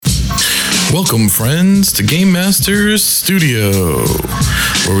Welcome, friends, to Game Masters Studio,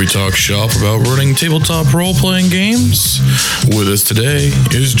 where we talk shop about running tabletop role-playing games. With us today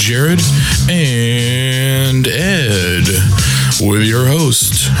is Jared and Ed, with your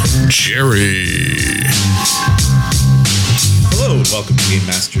host, Jerry. Hello, and welcome to Game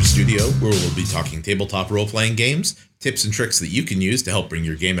Masters Studio, where we'll be talking tabletop role-playing games, tips and tricks that you can use to help bring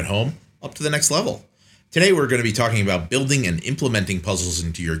your game at home up to the next level. Today, we're going to be talking about building and implementing puzzles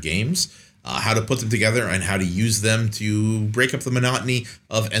into your games, how to put them together, and how to use them to break up the monotony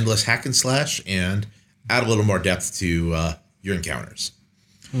of endless hack and slash and add a little more depth to your encounters.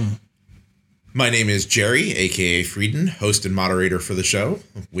 My name is Jerry, aka Frieden, host and moderator for the show.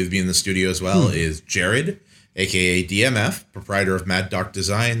 With me in the studio as well is Jared, aka DMF, proprietor of Mad Dark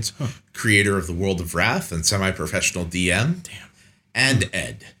Designs, creator of the World of Wrath, and semi-professional DM. And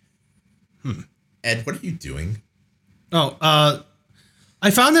Ed. Ed, what are you doing? I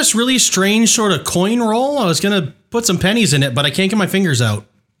found this really strange sort of coin roll. I was going to put some pennies in it, but I can't get my fingers out.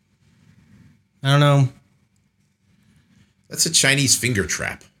 I don't know. That's a Chinese finger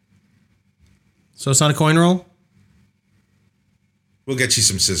trap. So it's not a coin roll? We'll get you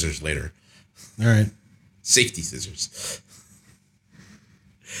some scissors later. All right. Safety scissors.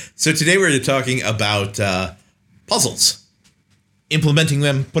 So today we're talking about puzzles. Implementing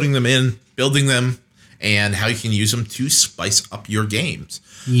them, putting them in, building them, and how you can use them to spice up your games.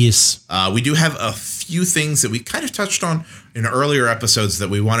 Yes. We do have a few things that we kind of touched on in earlier episodes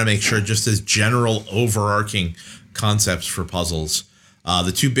that we want to make sure just as general overarching concepts for puzzles.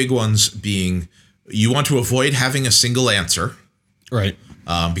 The two big ones being you want to avoid having a single answer. Right.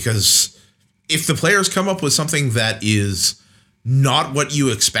 Because if the players come up with something that is not what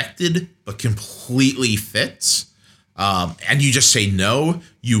you expected but completely fits, and you just say no,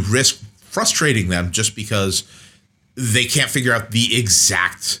 you risk frustrating them just because they can't figure out the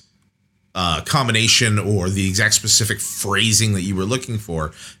exact combination or the exact specific phrasing that you were looking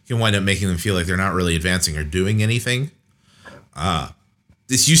for. You can wind up making them feel like they're not really advancing or doing anything.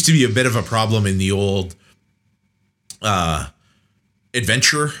 This used to be a bit of a problem in the old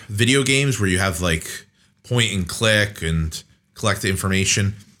adventure video games where you have like point and click and collect the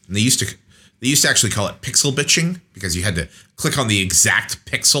information. And they used to actually call it pixel bitching because you had to click on the exact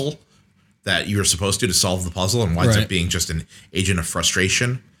pixel that you were supposed to solve the puzzle and winds up being just an agent of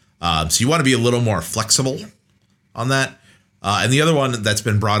frustration. So you want to be a little more flexible on that. And the other one that's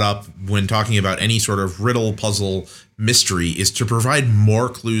been brought up when talking about any sort of riddle, puzzle, mystery is to provide more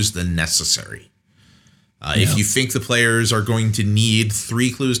clues than necessary. If you think the players are going to need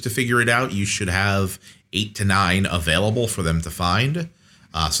 3 clues to figure it out, you should have 8 to 9 available for them to find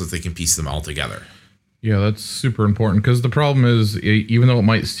so that they can piece them all together. Yeah, that's super important because the problem is, even though it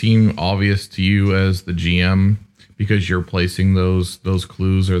might seem obvious to you as the GM, because you're placing those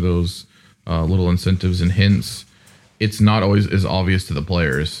clues or those little incentives and hints, it's not always as obvious to the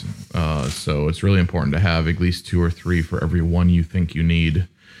players. So it's really important to have at least 2 or 3 for every one you think you need.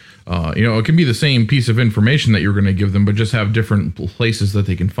 It can be the same piece of information that you're going to give them, but just have different places that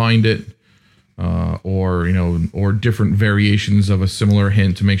they can find it, or different variations of a similar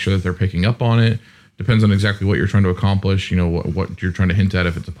hint to make sure that they're picking up on it. Depends on exactly what you're trying to accomplish, what you're trying to hint at,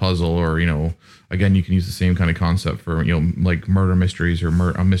 if it's a puzzle or, again, you can use the same kind of concept for, like murder mysteries or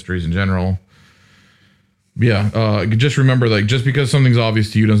mysteries in general. Yeah, just remember, like, just because something's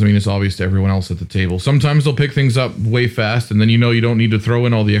obvious to you doesn't mean it's obvious to everyone else at the table. Sometimes they'll pick things up way fast, and then you don't need to throw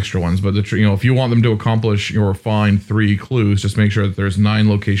in all the extra ones. But if you want them to accomplish or find 3 clues, just make sure that there's 9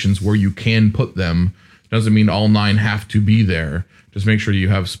 locations where you can put them. Doesn't mean all 9 have to be there. Just make sure you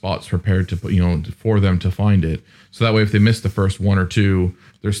have spots prepared to put, for them to find it. So that way, if they miss the first 1 or 2,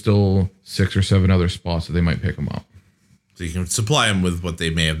 there's still 6 or 7 other spots that they might pick them up. So you can supply them with what they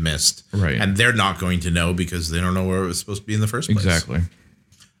may have missed. Right. And they're not going to know because they don't know where it was supposed to be in the first place. Exactly.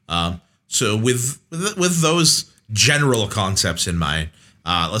 So with those general concepts in mind,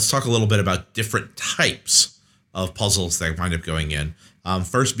 let's talk a little bit about different types of puzzles that wind up going in.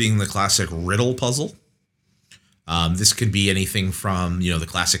 First being the classic riddle puzzle. This could be anything from, the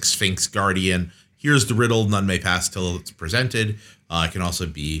classic Sphinx Guardian. Here's the riddle, none may pass till it's presented. It can also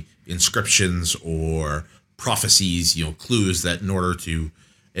be inscriptions or prophecies, clues that in order to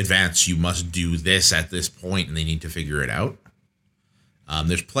advance, you must do this at this point, and they need to figure it out.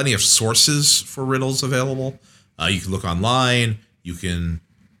 There's plenty of sources for riddles available. You can look online. You can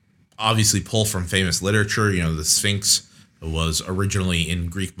obviously pull from famous literature. The Sphinx was originally in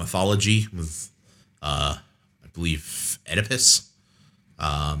Greek mythology with, I believe, Oedipus.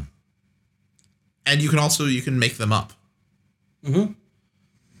 And you can make them up. Mm-hmm.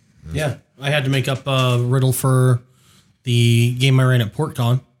 Yeah, I had to make up a riddle for the game I ran at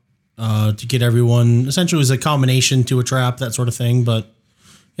PortCon. to get everyone. Essentially, it was a combination to a trap, that sort of thing. But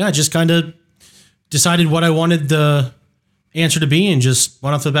yeah, I just kind of decided what I wanted the answer to be and just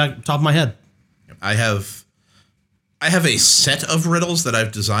went off the top of my head. I have a set of riddles that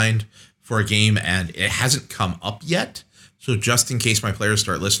I've designed for a game, and it hasn't come up yet. So just in case my players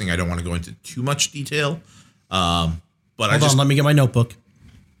start listening, I don't want to go into too much detail. But Hold on, let me get my notebook.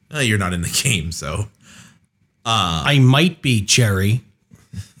 You're not in the game, so. I might be, Jerry.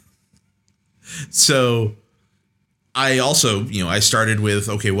 So I also, I started with,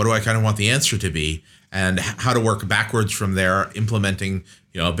 okay, what do I kind of want the answer to be? And how to work backwards from there, implementing,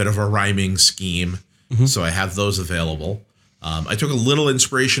 a bit of a rhyming scheme. Mm-hmm. So I have those available. I took a little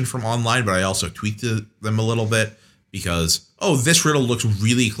inspiration from online, but I also tweaked them a little bit because, this riddle looks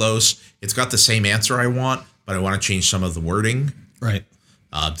really close. It's got the same answer I want, but I want to change some of the wording. Right.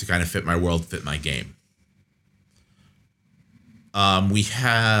 To kind of fit my world, fit my game. We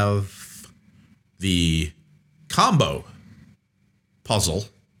have the combo puzzle,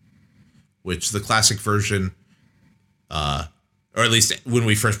 which the classic version, or at least when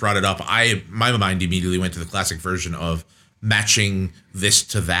we first brought it up, my mind immediately went to the classic version of matching this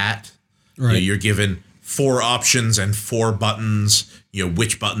to that. Right. You're given 4 options and 4 buttons.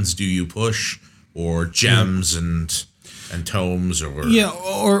 Which buttons do you push, or gems and tomes, or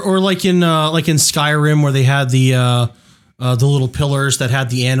or like in Skyrim where they had the little pillars that had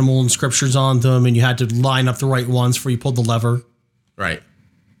the animal inscriptions on them, and you had to line up the right ones before you pulled the lever. Right.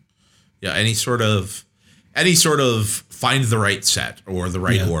 Yeah, any sort of find the right set or the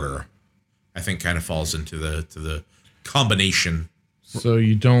right order, I think kind of falls into the combination. So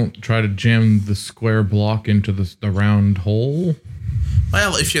you don't try to jam the square block into the round hole?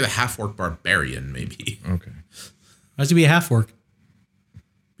 Well, if you're the half-orc barbarian, maybe. Okay. Has to be a half-orc.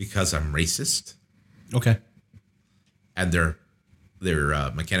 Because I'm racist. Okay. And they're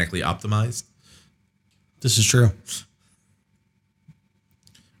mechanically optimized. This is true.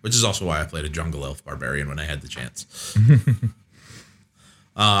 Which is also why I played a jungle elf barbarian when I had the chance.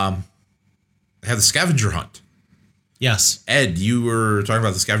 I have the scavenger hunt. Yes. Ed, you were talking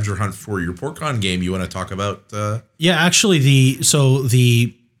about the scavenger hunt for your PortCon game. You want to talk about? Yeah, actually,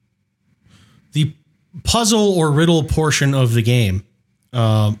 the puzzle or riddle portion of the game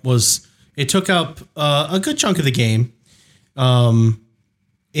it took up a good chunk of the game, and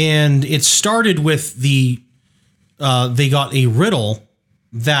it started with they got a riddle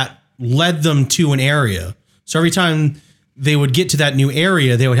that led them to an area. So every time they would get to that new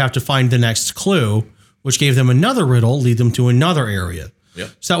area, they would have to find the next clue, which gave them another riddle, lead them to another area. Yep.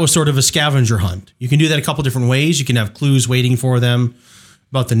 So that was sort of a scavenger hunt. You can do that a couple different ways. You can have clues waiting for them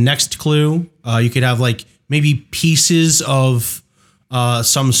about the next clue. You could have like maybe pieces of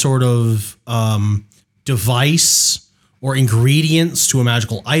some sort of device or ingredients to a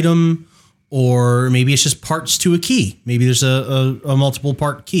magical item, or maybe it's just parts to a key. Maybe there's a multiple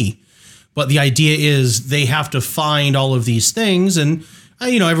part key. But the idea is they have to find all of these things, and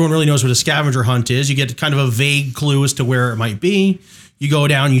everyone really knows what a scavenger hunt is. You get kind of a vague clue as to where it might be. You go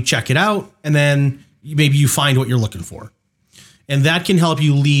down, you check it out, and then maybe you find what you're looking for. And that can help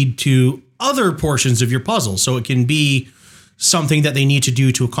you lead to other portions of your puzzle. So it can be something that they need to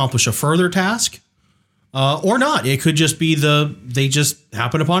do to accomplish a further task, or not. It could just be they just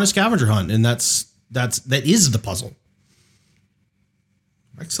happen upon a scavenger hunt, and that is the puzzle.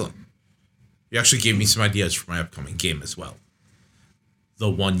 Excellent. You actually gave me some ideas for my upcoming game as well. The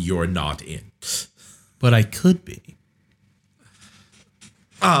one you're not in. But I could be.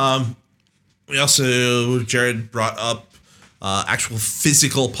 We also, Jared brought up actual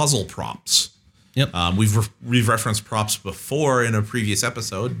physical puzzle props. Yep. We've referenced props before in a previous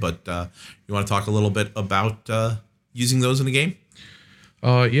episode, but you want to talk a little bit about using those in a game?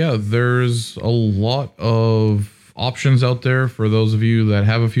 Yeah, there's a lot of options out there for those of you that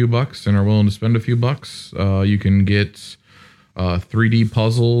have a few bucks and are willing to spend a few bucks. You can get 3D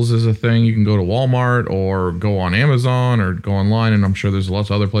puzzles is a thing. You can go to Walmart or go on Amazon or go online, and I'm sure there's lots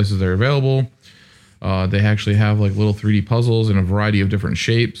of other places they're available. They actually have like little 3D puzzles in a variety of different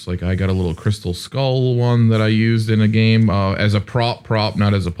shapes. Like I got a little crystal skull one that I used in a game as a prop,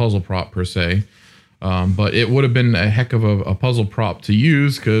 not as a puzzle prop per se. But it would have been a heck of a puzzle prop to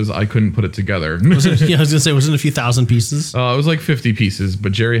use because I couldn't put it together. I was gonna say, wasn't it a few thousand pieces? It was like 50 pieces,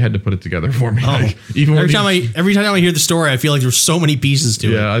 but Jerry had to put it together for me. Oh. Like, even every time I hear the story, I feel like there's so many pieces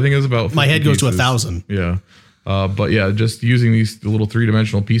to it. Yeah, I think it was about 50 my head goes pieces. to 1,000. Yeah. But yeah, just using these little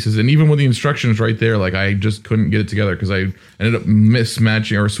 3-dimensional pieces, and even with the instructions right there, like I just couldn't get it together because I ended up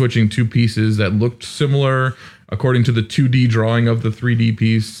mismatching or switching 2 pieces that looked similar according to the 2D drawing of the 3D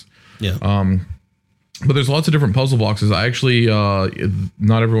piece. Yeah. But there's lots of different puzzle boxes. I actually,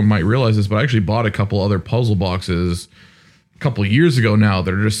 not everyone might realize this, but I actually bought a couple other puzzle boxes a couple of years ago now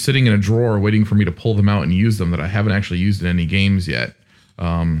that are just sitting in a drawer waiting for me to pull them out and use them, that I haven't actually used in any games yet.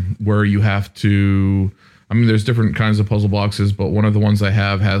 Where you have to, I mean, there's different kinds of puzzle boxes, but one of the ones I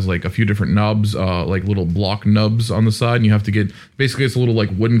have has like a few different nubs, like little block nubs on the side, and you have to get, basically it's a little like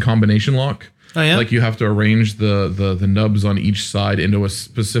wooden combination lock. Oh, yeah? Like you have to arrange the nubs on each side into a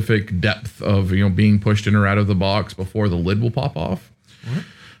specific depth of, being pushed in or out of the box before the lid will pop off.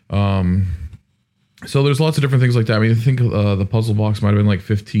 So there's lots of different things like that. I mean, I think the puzzle box might have been like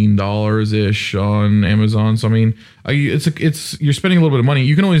 $15-ish on Amazon. So I mean, you're spending a little bit of money.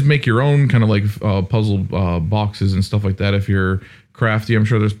 You can always make your own kind of like puzzle boxes and stuff like that if you're crafty. I'm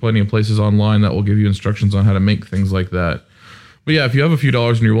sure there's plenty of places online that will give you instructions on how to make things like that. But yeah, if you have a few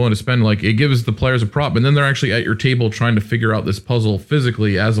dollars and you're willing to spend, like, it gives the players a prop, and then they're actually at your table trying to figure out this puzzle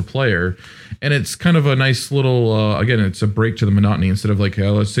physically as a player. And it's kind of a nice little, again, it's a break to the monotony. Instead of like,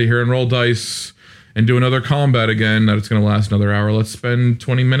 let's sit here and roll dice and do another combat again that it's going to last another hour. Let's spend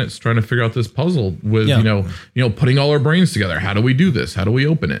 20 minutes trying to figure out this puzzle with, putting all our brains together. How do we do this? How do we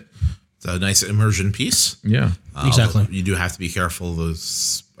open it? It's a nice immersion piece. Yeah, exactly. You do have to be careful.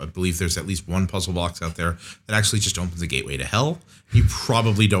 I believe there's at least one puzzle box out there that actually just opens a gateway to hell. You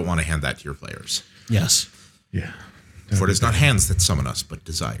probably don't want to hand that to your players. Yes. Yeah. For it is not hands that summon us, but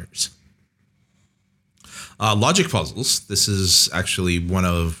desires. Logic puzzles. This is actually one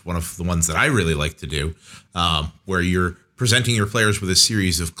of the ones that I really like to do, where you're presenting your players with a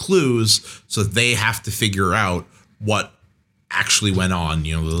series of clues, so that they have to figure out what actually went on.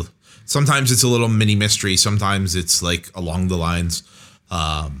 Sometimes it's a little mini mystery. Sometimes it's like along the lines,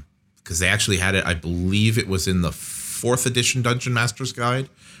 because they actually had it. I believe it was in the 4th edition Dungeon Master's Guide,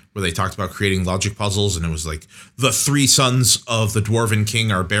 where they talked about creating logic puzzles, and it was like the 3 sons of the Dwarven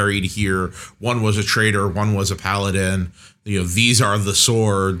King are buried here. One was a traitor, one was a paladin. These are the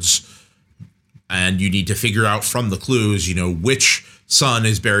swords, and you need to figure out from the clues, which son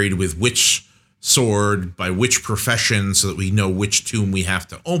is buried with which sword by which profession, so that we know which tomb we have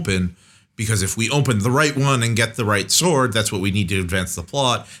to open. Because if we open the right one and get the right sword, that's what we need to advance the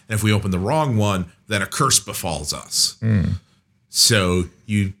plot. And if we open the wrong one, then a curse befalls us. So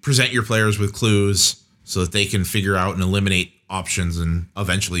you present your players with clues so that they can figure out and eliminate options and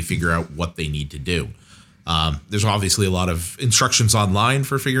eventually figure out what they need to do. There's obviously a lot of instructions online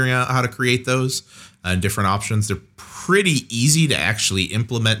for figuring out how to create those and different options. They're pretty easy to actually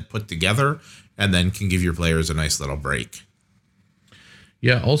implement, put together, and then can give your players a nice little break.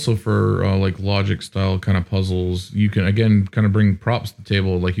 Yeah, also for like logic style kind of puzzles, you can again kind of bring props to the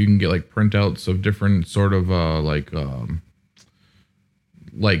table. Like you can get like printouts of different sort of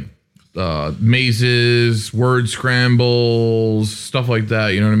mazes, word scrambles, stuff like that.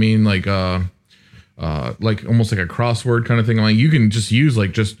 You know what I mean? Like almost like a crossword kind of thing. Like you can just use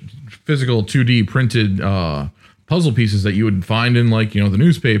like just physical 2D printed puzzle pieces that you would find in like the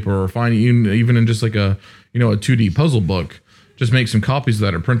newspaper, or find even in just like a a 2D puzzle book. Just make some copies of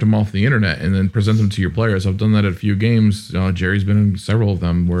that or print them off the internet and then present them to your players. I've done that at a few games. Jerry's been in several of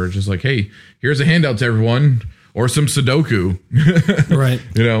them where it's just like, hey, here's a handout to everyone, or some Sudoku. Right.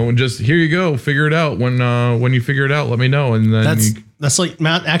 Just here you go. Figure it out. When you figure it out, let me know. And then that's like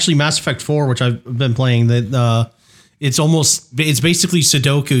actually Mass Effect 4, which I've been playing. That it's basically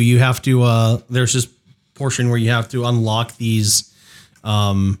Sudoku. You have to there's this portion where you have to unlock these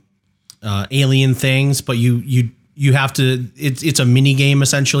alien things, but you have to, it's a mini game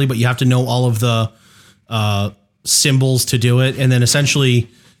essentially, but you have to know all of the symbols to do it. And then essentially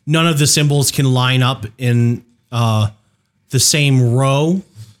none of the symbols can line up in the same row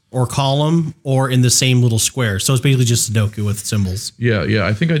or column or in the same little square. So it's basically just Sudoku with symbols. Yeah.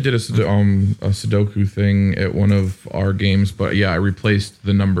 I think I did a Sudoku thing at one of our games, but yeah, I replaced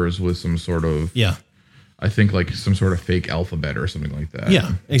the numbers with some sort of, I think like some sort of fake alphabet or something like that.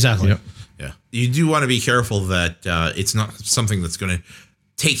 Yeah, exactly. Yep. Yeah. You do want to be careful that it's not something that's going to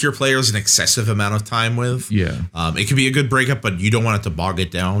take your players an excessive amount of time with. Yeah. It can be a good breakup, but you don't want it to bog it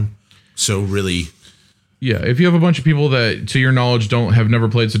down. So really. Yeah. If you have a bunch of people that, to your knowledge, have never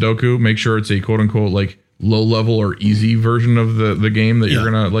played Sudoku, make sure it's a quote unquote like low level or easy version of the game that you're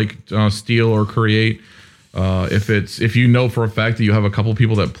going to like steal or create. If you know for a fact that you have a couple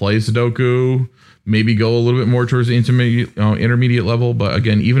people that play Sudoku, maybe go a little bit more towards the intermediate level. But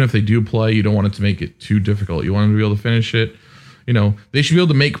again, even if they do play, you don't want it to make it too difficult. You want them to be able to finish it. They should be able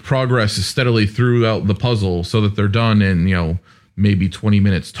to make progress steadily throughout the puzzle so that they're done in, maybe 20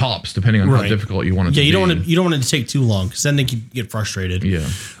 minutes tops, depending on how difficult you want it to be. Yeah, you don't want it to take too long because then they can get frustrated. Yeah.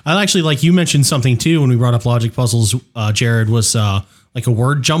 I actually, like you mentioned something too when we brought up logic puzzles, Jared, was like a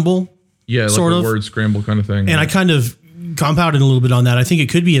word jumble. Yeah, like sort a of. word scramble kind of thing. And I kind of compounded a little bit on that. I think it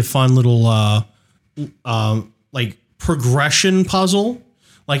could be a fun little like progression puzzle.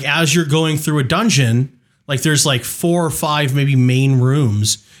 Like as you're going through a dungeon, like there's like 4 or 5 maybe main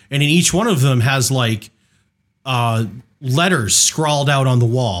rooms, and in each one of them has like letters scrawled out on the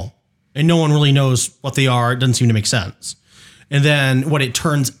wall, and no one really knows what they are. It doesn't seem to make sense. And then what it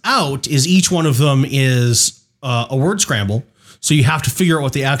turns out is each one of them is a word scramble. So you have to figure out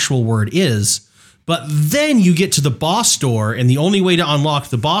what the actual word is. But then you get to the boss door, and the only way to unlock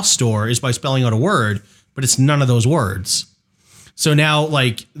the boss door is by spelling out a word, but it's none of those words. So now,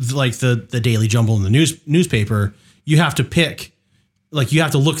 like the Daily Jumble in the newspaper, you have to pick, like you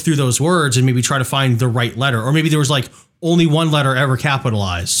have to look through those words and maybe try to find the right letter. Or maybe there was like only one letter ever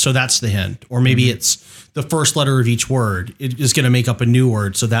capitalized, so that's the hint. Or maybe it's the first letter of each word. It is going to make up a new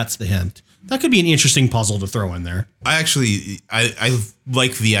word, so that's the hint. That could be an interesting puzzle to throw in there. I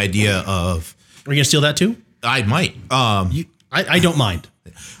like the idea of. Are you going to steal that too? I might. I don't mind.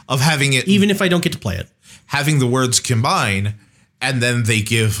 Of having it, even if I don't get to play it. Having the words combine, and then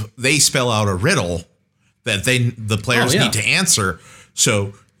they spell out a riddle that the players need to answer.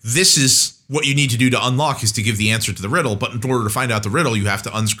 So this is what you need to do to unlock is to give the answer to the riddle. But in order to find out the riddle, you have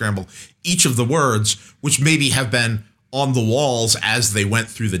to unscramble each of the words, which maybe have been on the walls as they went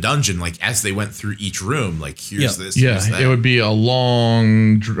through the dungeon, like as they went through each room. Like here's this. Yeah, here's that. It would be a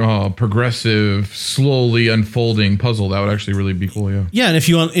long, progressive, slowly unfolding puzzle. That would actually really be cool. Yeah. Yeah, and if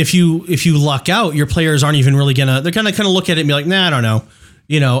you luck out, your players aren't even really they're gonna kind of look at it and be like, nah, I don't know.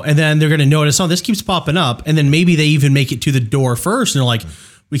 And then they're gonna notice, oh, this keeps popping up, and then maybe they even make it to the door first, and they're like,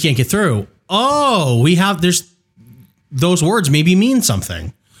 we can't get through. Oh, there's those words maybe mean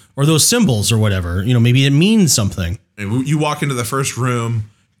something, or those symbols or whatever. Maybe it means something. You walk into the first room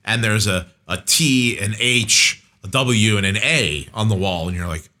and there's a T, an H, a W, and an A on the wall, and you're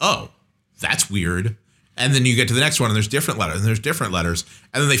like, oh, that's weird. And then you get to the next one and there's different letters, and there's different letters,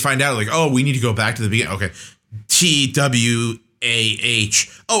 and then they find out like, oh, we need to go back to the beginning. Okay, T W A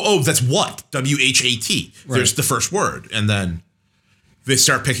H. Oh, that's what WHAT. Right. There's the first word, and then they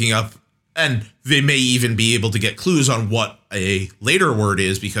start picking up, and they may even be able to get clues on what a later word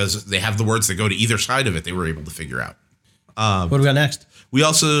is because they have the words that go to either side of it. They were able to figure out. What do we got next? We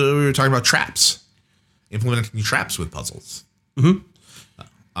were talking about traps, implementing traps with puzzles. Mm-hmm.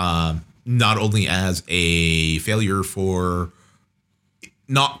 Not only as a failure for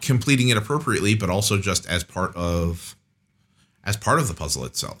not completing it appropriately, but also just as part of the puzzle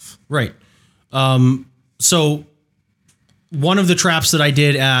itself. Right. So one of the traps that I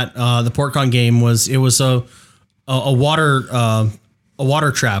did at the PortCon game was a water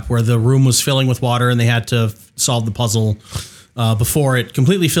trap where the room was filling with water and they had to solve the puzzle before it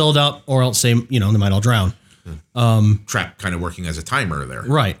completely filled up, or else they might all drown. Trap kind of working as a timer there.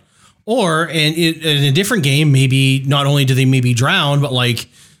 Right. Or in a different game, maybe not only do they maybe drown, but like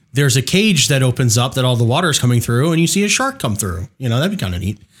there's a cage that opens up that all the water is coming through and you see a shark come through. That'd be kind of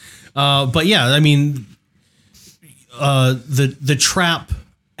neat. But yeah, I mean, the trap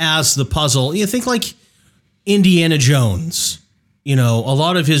as the puzzle, you think like Indiana Jones, a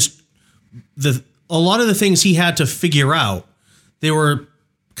lot of the things he had to figure out, they were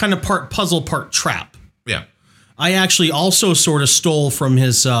kind of part puzzle, part trap. Yeah. I actually also sort of stole from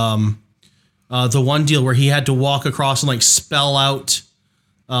his, the one deal where he had to walk across and like spell out,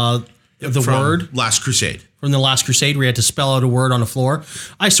 the word. Last Crusade. From the Last Crusade, where he had to spell out a word on the floor.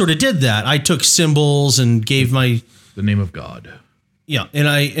 I sort of did that. I took symbols and gave the name of God. Yeah. And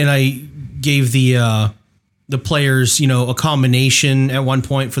I gave the players, a combination at one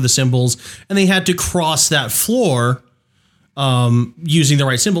point for the symbols, and they had to cross that floor using the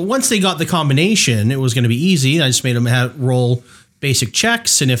right symbol. Once they got the combination, it was going to be easy. I just made them roll basic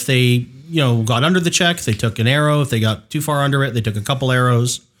checks, and if they got under the check, they took an arrow. If they got too far under it, they took a couple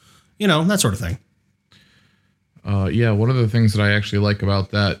arrows. That sort of thing. Yeah, one of the things that I actually like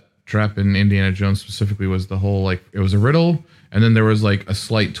about that trap in Indiana Jones specifically was the whole it was a riddle, and then there was like a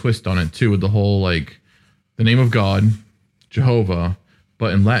slight twist on it too, with the whole the name of God, Jehovah,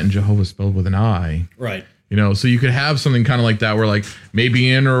 but in Latin, Jehovah spelled with an I. Right. So you could have something kind of like that where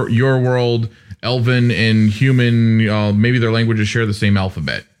maybe in your world, Elven and human, maybe their languages share the same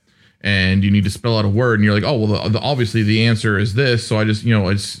alphabet, and you need to spell out a word, and you're like, oh, well, obviously the answer is this. So I just,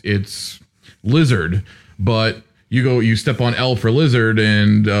 it's lizard, but you step on L for lizard,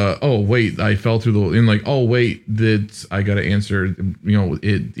 and oh wait, I fell through oh wait, I got to answer it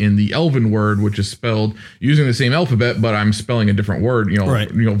in the Elven word, which is spelled using the same alphabet, but I'm spelling a different word,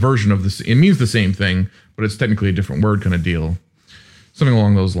 right. Version of this. It means the same thing, but it's technically a different word kind of deal. Something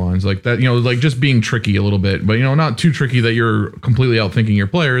along those lines, like that, like just being tricky a little bit, but not too tricky that you're completely outthinking your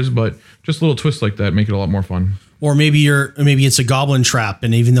players, but just little twists like that make it a lot more fun. Or maybe it's a goblin trap,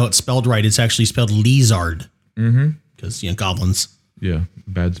 and even though it's spelled right, it's actually spelled lizard. Mm-hmm. Because goblins. Yeah,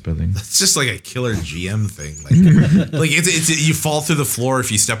 bad spelling. It's just like a killer GM thing. Like it's you fall through the floor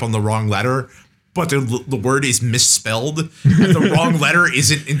if you step on the wrong letter, but the word is misspelled, and the wrong letter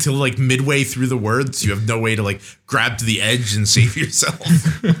isn't until like midway through the word, so you have no way to like grab to the edge and save yourself.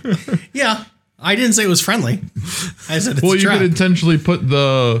 Yeah, I didn't say it was friendly. I said it's well, a you trap. could intentionally put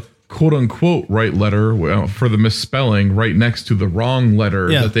the quote unquote right letter for the misspelling right next to the wrong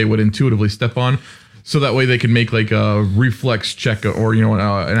letter that they would intuitively step on. So that way they can make like a reflex check or,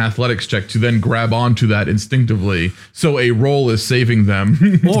 an athletics check to then grab onto that instinctively. So a roll is saving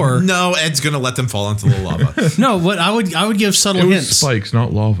them. Or no, Ed's going to let them fall into the lava. no, but I would give subtle it was hints. Spikes,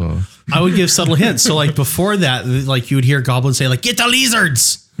 not lava. I would give subtle hints. So like before that, like you would hear goblins say like, get the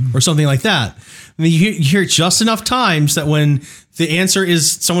lizards or something like that. And then you hear it just enough times that when the answer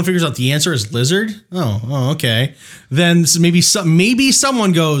is, someone figures out the answer is lizard. Oh, okay. Then maybe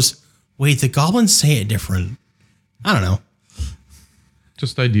someone goes, wait, the goblins say it different. I don't know.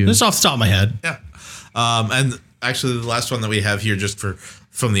 Just ideas. Just off the top of my head. Yeah. And actually the last one that we have here just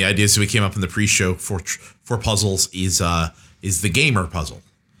from the ideas that we came up in the pre-show for puzzles is the gamer puzzle,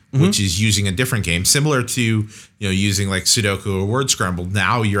 which is using a different game similar to, using like Sudoku or Word Scramble.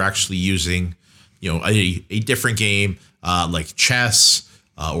 Now you're actually using, a different game like chess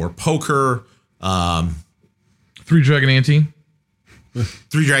or poker. Three Dragon Ante.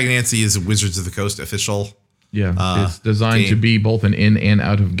 Three Dragon Ante is a Wizards of the Coast official. Yeah, it's designed to be both an in and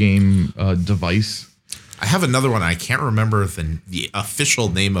out of game device. I have another one. I can't remember the official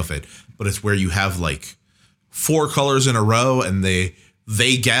name of it, but it's where you have like 4 colors in a row, and they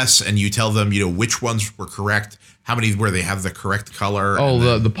guess, and you tell them which ones were correct, how many where they have the correct color.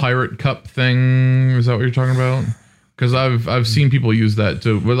 Oh, the Pirate Cup thing, is that what you're talking about? Because I've seen people use that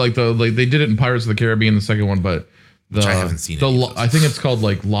too. But like they did it in Pirates of the Caribbean, the second one, but. Which I haven't seen. I think it's called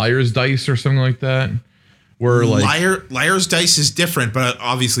like Liar's Dice or something like that. Where like Liar's Dice is different, but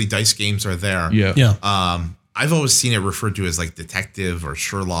obviously dice games are there. Yeah. I've always seen it referred to as like Detective or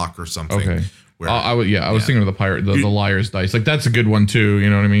Sherlock or something. Okay. I was thinking of the pirate, the Liar's Dice. Like that's a good one too. You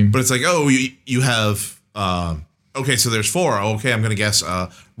know what I mean? But it's like, oh, you have okay, so there's 4. Okay, I'm gonna guess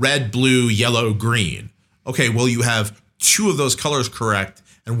red, blue, yellow, green. Okay, well you have 2 of those colors correct,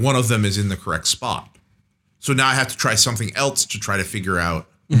 and one of them is in the correct spot. So now I have to try something else to try to figure out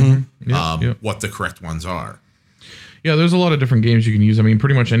what the correct ones are. Yeah, there's a lot of different games you can use. I mean,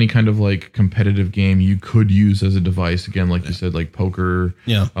 pretty much any kind of like competitive game you could use as a device. Again, like you said, like poker.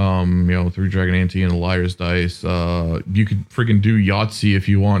 Yeah. Three Dragon Ante and a Liar's Dice. You could freaking do Yahtzee if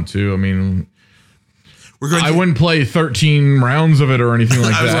you want to. I mean, I wouldn't play 13 rounds of it or anything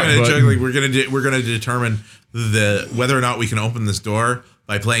like that. I was going to joke, like we're gonna determine whether or not we can open this door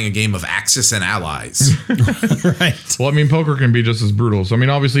by playing a game of Axis and Allies. Right. Well, I mean, poker can be just as brutal. So, I mean,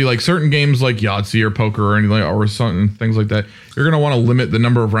 obviously, like certain games like Yahtzee or poker or anything, or something, things like that, you're going to want to limit the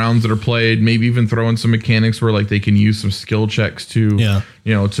number of rounds that are played. Maybe even throw in some mechanics where like they can use some skill checks to,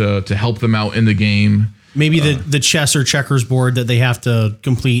 to help them out in the game. Maybe the chess or checkers board that they have to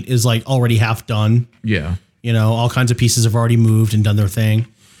complete is like already half done. Yeah. All kinds of pieces have already moved and done their thing.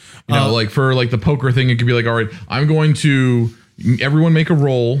 Like for like the poker thing, it could be like, all right, I'm going to everyone make a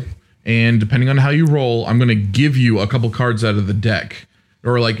roll, and depending on how you roll, I'm going to give you a couple cards out of the deck.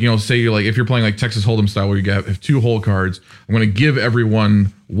 Or like, say you're like, if you're playing like Texas Hold'em style where you have 2 whole cards, I'm going to give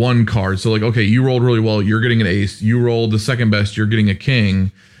everyone 1 card. So like, okay, you rolled really well, you're getting an ace. You rolled the second best, you're getting a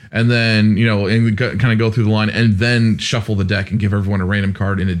king. And then, and kind of go through the line and then shuffle the deck and give everyone a random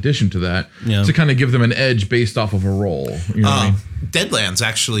card in addition to that to kind of give them an edge based off of a roll. You know what I mean? Deadlands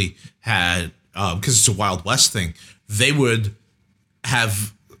actually had, because it's a Wild West thing, they would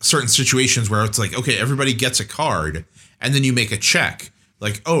have certain situations where it's like, okay, everybody gets a card, and then you make a check.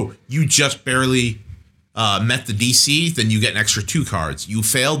 Like, oh, you just barely met the DC, then you get an extra 2 cards. You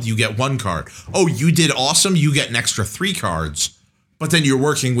failed, you get 1 card. Oh, you did awesome, you get an extra 3 cards. But then you're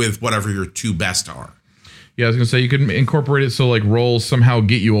working with whatever your 2 best are. Yeah, I was going to say, you could incorporate it so like rolls somehow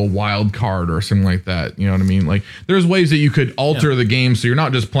get you a wild card or something like that. You know what I mean? Like there's ways that you could alter the game so you're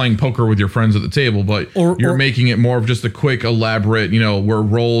not just playing poker with your friends at the table, but you're making it more of just a quick, elaborate, where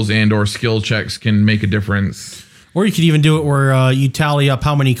rolls and or skill checks can make a difference. Or you could even do it where you tally up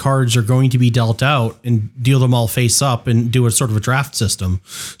how many cards are going to be dealt out and deal them all face up and do a sort of a draft system.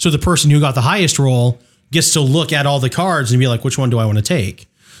 So the person who got the highest roll gets to look at all the cards and be like, which one do I want to take?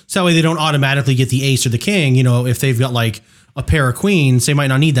 So that way they don't automatically get the ace or the king. If they've got like a pair of queens, they might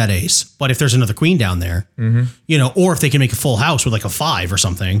not need that ace. But if there's another queen down there, you know, or if they can make a full house with like a 5 or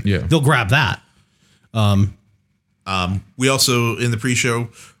something, they'll grab that. We also, in the pre-show,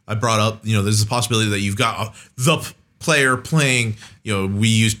 I brought up, you know, there's a possibility that you've got the player playing, you know, we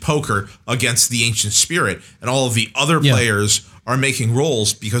use poker against the ancient spirit, and all of the other players are making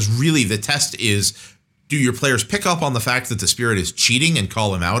rolls, because really the test is, do your players pick up on the fact that the spirit is cheating and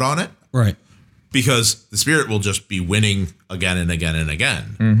call him out on it? Right. Because the spirit will just be winning again and again and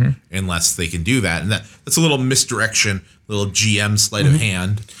again, unless they can do that. And that's a little misdirection, little GM sleight of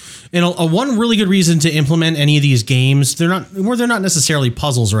hand. And a one really good reason to implement any of these games, they're not necessarily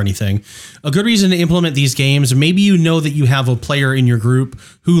puzzles or anything. A good reason to implement these games, maybe you know that you have a player in your group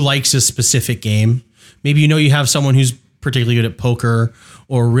who likes a specific game. Maybe you know you have someone who's particularly good at poker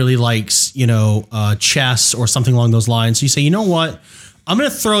or really likes, you know, chess or something along those lines. So you say, you know what? I'm going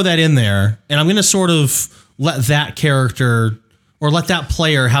to throw that in there, and I'm going to sort of let that character or let that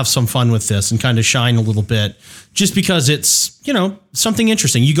player have some fun with this and kind of shine a little bit, just because it's, you know, something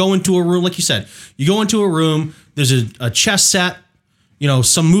interesting. You go into a room, like you said, you go into a room, there's a chess set, you know,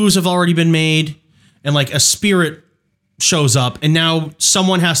 some moves have already been made, and like a spirit shows up, and now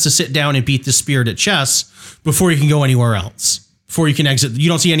someone has to sit down and beat the spirit at chess before you can go anywhere else, before you can exit. You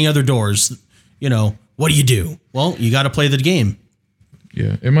don't see any other doors. You know, what do you do? Well, you got to play the game.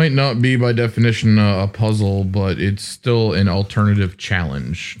 Yeah, it might not be by definition a puzzle, but it's still an alternative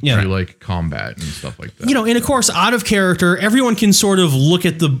challenge to like combat and stuff like that. You know, and of course, out of character, everyone can sort of look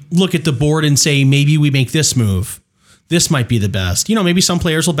at the board and say, maybe we make this move. This might be the best. You know, maybe some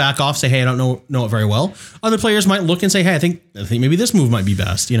players will back off, say, hey, I don't know it very well. Other players might look and say, hey, I think maybe this move might be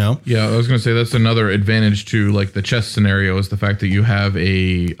best, you know? Yeah, I was going to say that's another advantage to like the chess scenario, is the fact that you have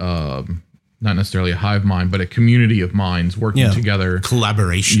a not necessarily a hive mind, but a community of minds working together.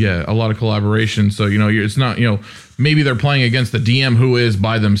 Collaboration. Yeah, a lot of collaboration. So, you know, it's not, you know, maybe they're playing against the DM who is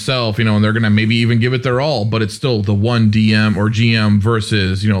by themselves, you know, and they're going to maybe even give it their all, but it's still the one DM or GM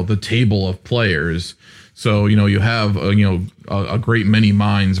versus, you know, the table of players. So, you know, you have, a great many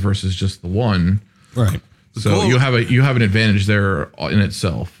minds versus just the one. Right. So you have an advantage there in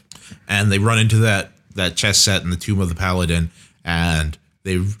itself. And they run into that chess set in the Tomb of the Paladin, and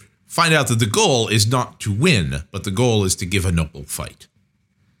they find out that the goal is not to win, but the goal is to give a noble fight.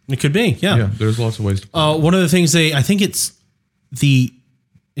 It could be, yeah. Yeah, there's lots of ways to play. One of the things I think it's the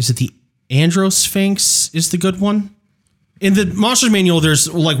Androsphinx is the good one? In the Monsters Manual,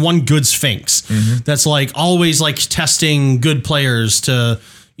 there's like one good Sphinx that's like always like testing good players to,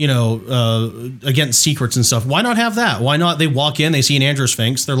 you know, against secrets and stuff. Why not have that? Why not? They walk in, they see an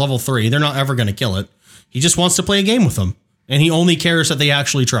Androsphinx, they're level 3, they're not ever going to kill it. He just wants to play a game with them. And he only cares that they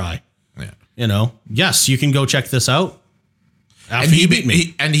actually try. Yeah. You know, yes, you can go check this out. And he beat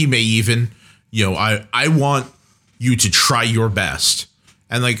me. And he may even, you know, I want you to try your best.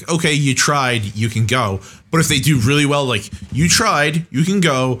 And like, okay, you tried, you can go. But if they do really well, like, you tried, you can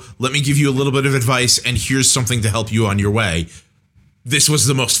go. Let me give you a little bit of advice, and here's something to help you on your way. This was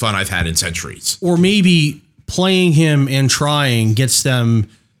the most fun I've had in centuries. Or maybe playing him and trying gets them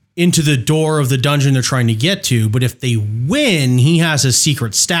into the door of the dungeon they're trying to get to, but if they win, he has a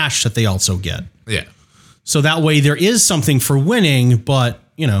secret stash that they also get. Yeah. So that way there is something for winning, but,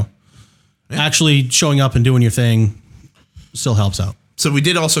 you know, actually showing up and doing your thing still helps out. So we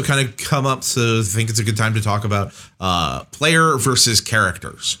did also kind of come up to think it's a good time to talk about player versus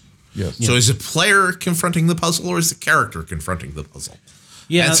characters. Yes. So is the player confronting the puzzle, or is the character confronting the puzzle?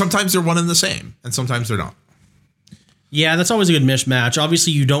 Yeah. And sometimes they're one and the same, and sometimes they're not. Yeah, that's always a good mismatch.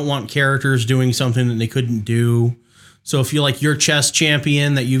 Obviously, you don't want characters doing something that they couldn't do. So if you like your chess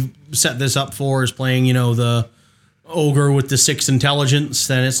champion that you've set this up for is playing, you know, the ogre with the 6 intelligence,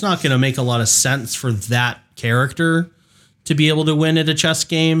 then it's not going to make a lot of sense for that character to be able to win at a chess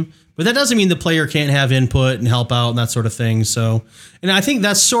game. But that doesn't mean the player can't have input and help out and that sort of thing. So, and I think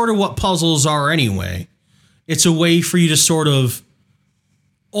that's sort of what puzzles are anyway. It's a way for you to sort of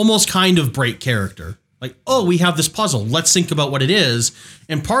almost kind of break character. Like, oh, we have this puzzle. Let's think about what it is.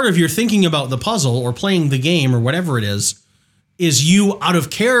 And part of your thinking about the puzzle or playing the game or whatever it is you out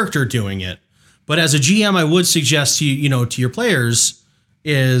of character doing it. But as a GM, I would suggest to you know, to your players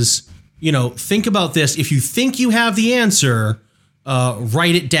is, you know, think about this. If you think you have the answer,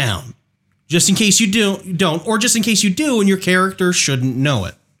 write it down, just in case you don't, or just in case you do, and your character shouldn't know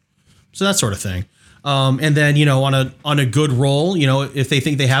it. So that sort of thing. And then, you know, on a good roll, you know, if they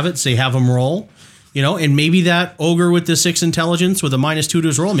think they have it, say have them roll. You know, and maybe that ogre with the 6 intelligence with a -2 to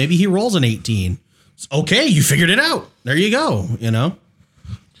his roll, maybe he rolls an 18. Okay, you figured it out. There you go, you know?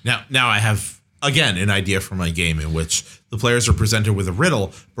 Now I have, again, an idea for my game in which the players are presented with a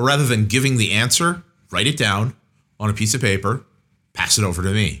riddle, but rather than giving the answer, write it down on a piece of paper, pass it over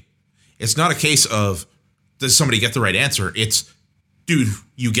to me. It's not a case of, does somebody get the right answer? It's, dude,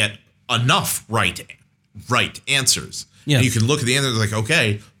 you get enough right answers. Yeah. And you can look at the answers like,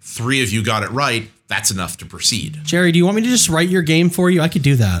 okay, 3 of you got it right. That's enough to proceed. Jerry, do you want me to just write your game for you? I could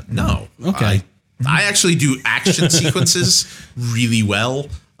do that. No. Okay. I actually do action sequences really well,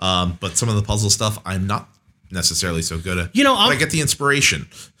 but some of the puzzle stuff I'm not necessarily so good at. You know, I get the inspiration.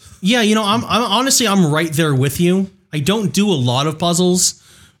 Yeah, I'm honestly, I'm right there with you. I don't do a lot of puzzles,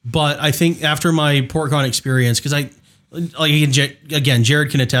 but I think after my PortCon experience, because again,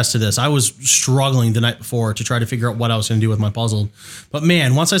 Jared can attest to this. I was struggling the night before to try to figure out what I was going to do with my puzzle. But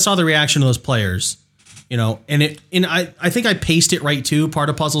man, once I saw the reaction of those players, and I think I paced it right too. Part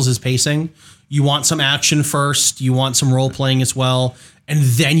of puzzles is pacing. You want some action first, you want some role playing as well, and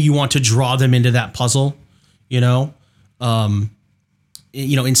then you want to draw them into that puzzle. In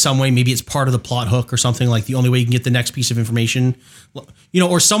some way, maybe it's part of the plot hook or something, like the only way you can get the next piece of information,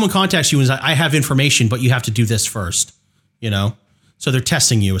 or someone contacts you and says, I have information, but you have to do this first, so they're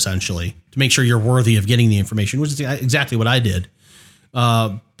testing you essentially to make sure you're worthy of getting the information, which is exactly what I did.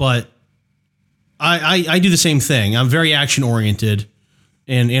 But I do the same thing. I'm very action oriented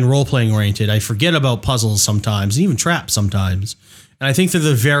and role playing oriented. I forget about puzzles sometimes, and even traps sometimes. And I think that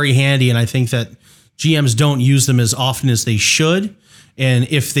they're very handy. And I think that GMs don't use them as often as they should. And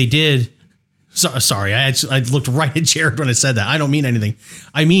if they did, sorry, I looked right at Jared when I said that. I don't mean anything.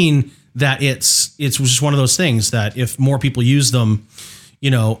 I mean that it's just one of those things that if more people use them,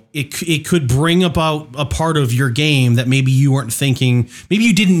 it could bring about a part of your game that maybe you weren't thinking, maybe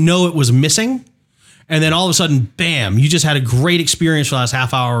you didn't know it was missing. And then all of a sudden, bam, you just had a great experience for the last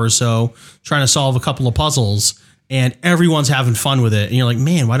half hour or so trying to solve a couple of puzzles, and everyone's having fun with it. And you're like,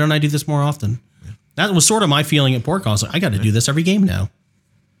 man, why don't I do this more often? That was sort of my feeling at PortCon. So I got to do this every game now.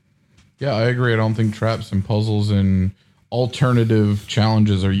 Yeah, I agree. I don't think traps and puzzles and alternative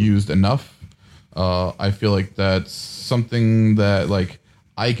challenges are used enough. I feel like that's something that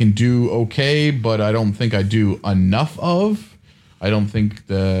I can do okay, but I don't think I do enough of. I don't think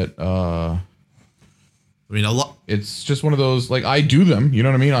that... a lot. It's just one of those, I do them, you know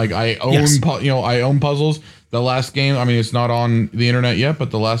what I mean? I own, Yes. I own puzzles. The last game, it's not on the internet yet,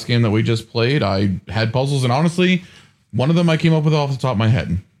 but the last game that we just played, I had puzzles, and honestly, one of them I came up with off the top of my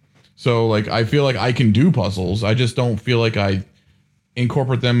head. So I feel like I can do puzzles. I just don't feel like I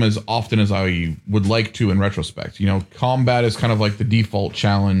incorporate them as often as I would like to in retrospect. Combat is kind of like the default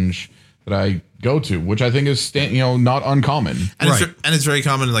challenge that I go to, which I think is not uncommon. And, Right. it's very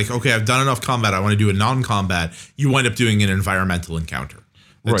common. Okay, I've done enough combat. I want to do a non-combat. You wind up doing an environmental encounter.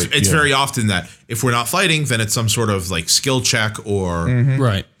 It's very often that if we're not fighting, then it's some sort of skill check or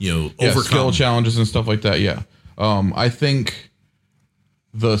Right. overcome skill challenges and stuff like that. Yeah. I think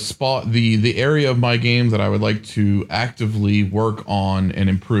the area of my game that I would like to actively work on and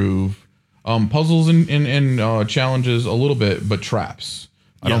improve, puzzles and challenges a little bit, but traps.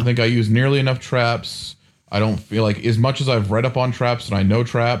 I don't think I use nearly enough traps. I don't feel like, as much as I've read up on traps and I know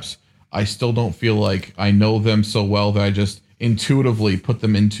traps, I still don't feel like I know them so well that I just intuitively put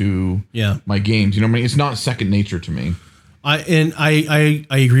them into my games. You know what I mean? It's not second nature to me. I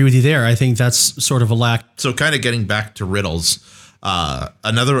agree with you there. I think that's sort of a lack. So kind of getting back to riddles,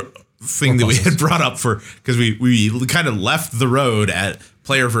 another thing that we had brought up because we kind of left the road at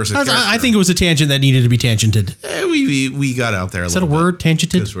player versus character. I think it was a tangent that needed to be tangented. We got out there a Is that little a word?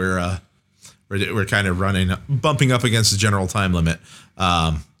 Tangented? because we're kind of bumping up against the general time limit.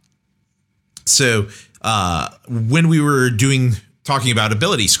 So when we were talking about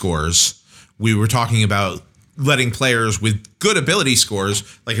ability scores, we were talking about letting players with good ability scores,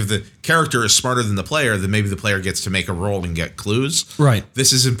 if the character is smarter than the player, then maybe the player gets to make a roll and get clues. Right.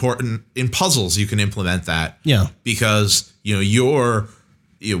 This is important in puzzles. You can implement that. Yeah. Because your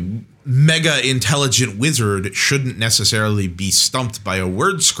mega intelligent wizard shouldn't necessarily be stumped by a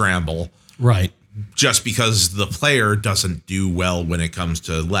word scramble. Right. Just because the player doesn't do well when it comes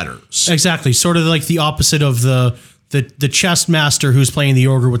to letters. Exactly. Sort of like the opposite of the chess master who's playing the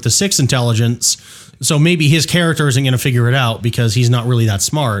ogre with the 6 intelligence. So maybe his character isn't going to figure it out because he's not really that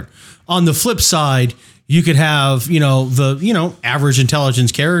smart. On the flip side, you could have, the average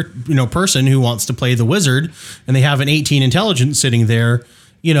intelligence person who wants to play the wizard, and they have an 18 intelligence sitting there.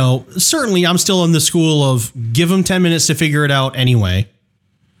 Certainly I'm still in the school of give them 10 minutes to figure it out anyway.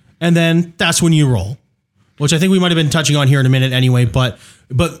 And then that's when you roll, which I think we might have been touching on here in a minute anyway. But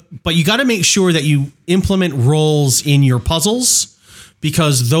you got to make sure that you implement roles in your puzzles,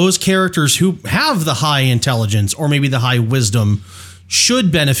 because those characters who have the high intelligence or maybe the high wisdom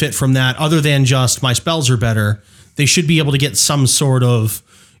should benefit from that, other than just my spells are better. They should be able to get some sort of,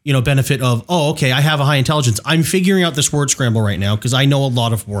 benefit of, oh, okay, I have a high intelligence. I'm figuring out this word scramble right now because I know a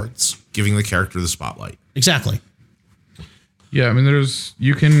lot of words. Giving the character the spotlight. Exactly. Yeah, I mean,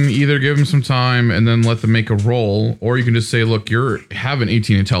 you can either give them some time and then let them make a roll, or you can just say, look, have an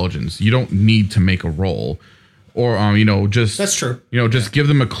 18 intelligence. You don't need to make a roll. Or, just... That's true. Just give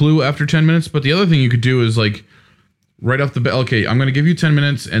them a clue after 10 minutes. But the other thing you could do is, like, right off the bat, okay, I'm going to give you 10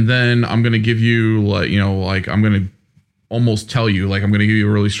 minutes, and then I'm going to give you, like, I'm going to almost tell you, like, I'm going to give you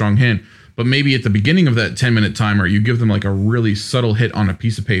a really strong hint. But maybe at the beginning of that 10-minute timer, you give them, like, a really subtle hit on a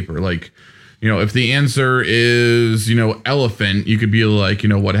piece of paper. Like, if the answer is, elephant, you could be like,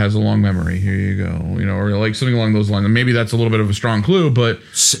 what has a long memory? Here you go. Or like something along those lines. And maybe that's a little bit of a strong clue, but...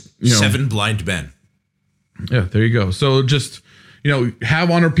 7 blind men. Yeah, there you go. So just, have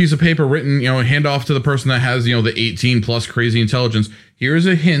on a piece of paper written, hand off to the person that has, the 18 plus crazy intelligence. Here's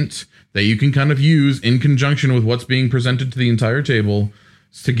a hint that you can kind of use in conjunction with what's being presented to the entire table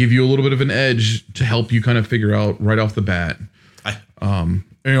to give you a little bit of an edge to help you kind of figure out right off the bat.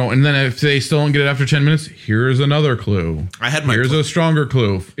 And then if they still don't get it after 10 minutes, here's another clue. Here's a stronger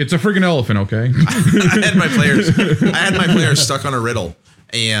clue. It's a freaking elephant, okay? I had my players stuck on a riddle.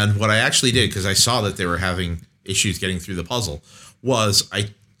 And what I actually did, because I saw that they were having issues getting through the puzzle, was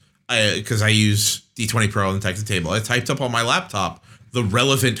because I use D20 Pro and typed the table, I typed up on my laptop the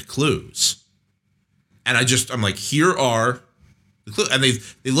relevant clues. And I'm like, here are the clues. And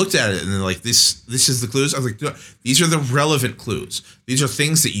they looked at it and they're like, this is the clues. I was like, these are the relevant clues. These are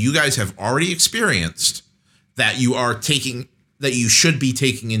things that you guys have already experienced that you should be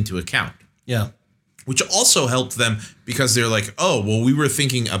taking into account. Yeah. Which also helped them because they're like, oh, well, we were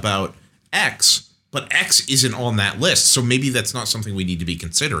thinking about X, but X isn't on that list. So maybe that's not something we need to be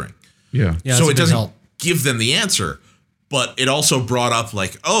considering. Yeah. So it doesn't give them the answer, but it also brought up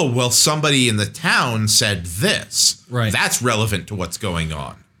like, oh, well, somebody in the town said this. Right. That's relevant to what's going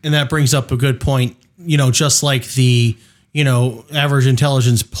on. And that brings up a good point. Just like the, average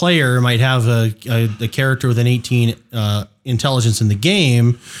intelligence player might have a character with an 18 intelligence in the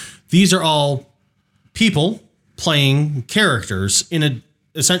game. These are all people playing characters in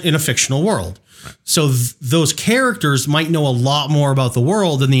a fictional world. Right. So those characters might know a lot more about the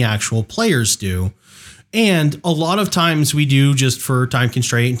world than the actual players do. And a lot of times we do, just for time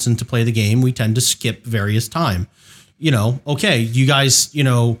constraints and to play the game, we tend to skip various time. Okay, you guys,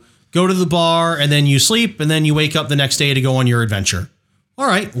 go to the bar and then you sleep and then you wake up the next day to go on your adventure. All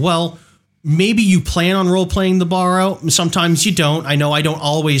right, well, maybe you plan on role-playing the bar out. Sometimes you don't. I know I don't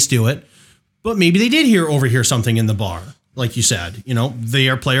always do it. But maybe they did overhear something in the bar, like you said. They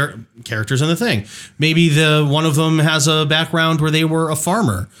are player characters in the thing. Maybe one of them has a background where they were a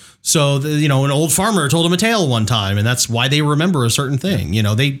farmer. So, an old farmer told them a tale one time, and that's why they remember a certain thing.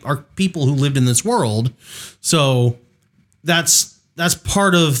 They are people who lived in this world. So that's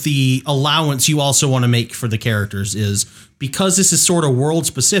part of the allowance you also want to make for the characters is because this is sort of world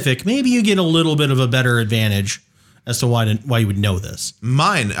specific, maybe you get a little bit of a better advantage as to why you would know this.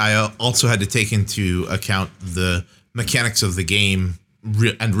 Mine, I also had to take into account the mechanics of the game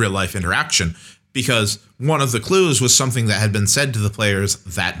and real life interaction, because one of the clues was something that had been said to the players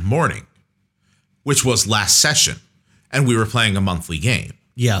that morning, which was last session, and we were playing a monthly game.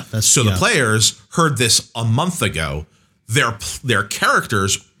 Yeah, the players heard this a month ago. Their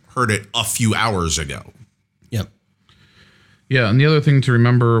characters heard it a few hours ago. Yep. Yeah, and the other thing to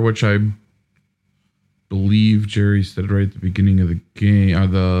remember, which I believe Jerry said right at the beginning of the game, or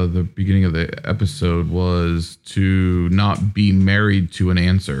the beginning of the episode, was to not be married to an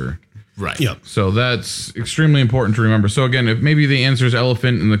answer. Right. Yep. So that's extremely important to remember. So again, if maybe the answer is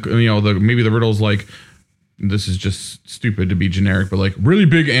elephant, and maybe the riddle's like, this is just stupid to be generic, but like really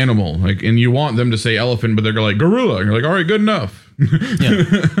big animal, like, and you want them to say elephant, but they're like gorilla, and you're like, all right, good enough. Yeah.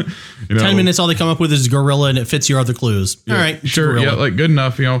 10 minutes, all they come up with is gorilla, and it fits your other clues. Yeah, all right, sure, yeah, like good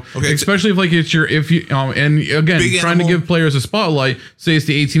enough, Okay, especially if like it's and again, trying to give players a spotlight. Say it's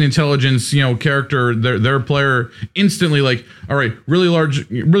the 18 intelligence, character, their player instantly like, all right, really large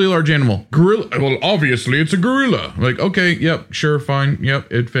animal, gorilla. Well, obviously it's a gorilla. Like, okay, yep, sure, fine,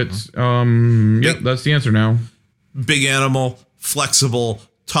 yep, it fits. Yep, that's the answer now. Big animal, flexible,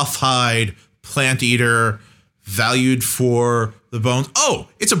 tough hide, plant eater, valued for the bones. Oh,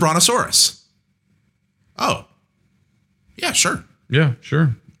 it's a brontosaurus. Oh, yeah, sure. Yeah,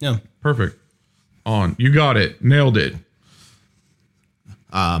 sure. Yeah, perfect. On, you got it, nailed it.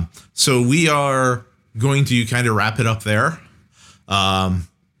 So we are going to kind of wrap it up there.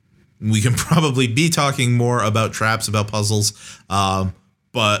 We can probably be talking more about traps, about puzzles,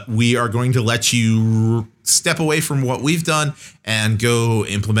 but we are going to let you step away from what we've done and go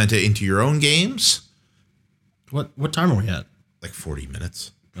implement it into your own games. What time are we at? Like 40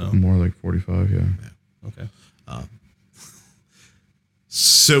 minutes. More like 45, yeah. Okay.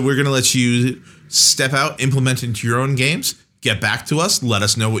 So we're going to let you step out, implement into your own games, get back to us, let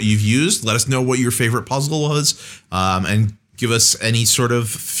us know what you've used, let us know what your favorite puzzle was, and give us any sort of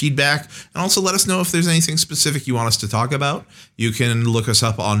feedback. And also let us know if there's anything specific you want us to talk about. You can look us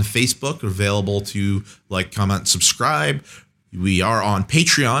up on Facebook, available to like, comment, subscribe. We are on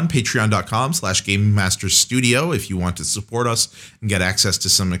Patreon, patreon.com/GameMastersStudio if you want to support us and get access to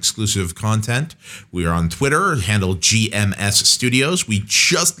some exclusive content. We are on Twitter, handle GMS Studios. We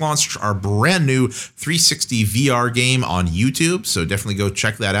just launched our brand new 360 VR game on YouTube, so definitely go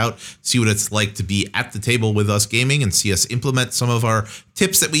check that out, see what it's like to be at the table with us gaming and see us implement some of our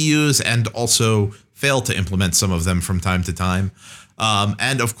tips that we use and also fail to implement some of them from time to time.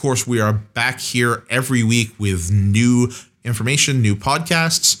 And of course, we are back here every week with new information, new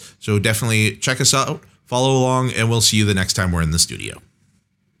podcasts. So definitely check us out, follow along, and we'll see you the next time we're in the studio.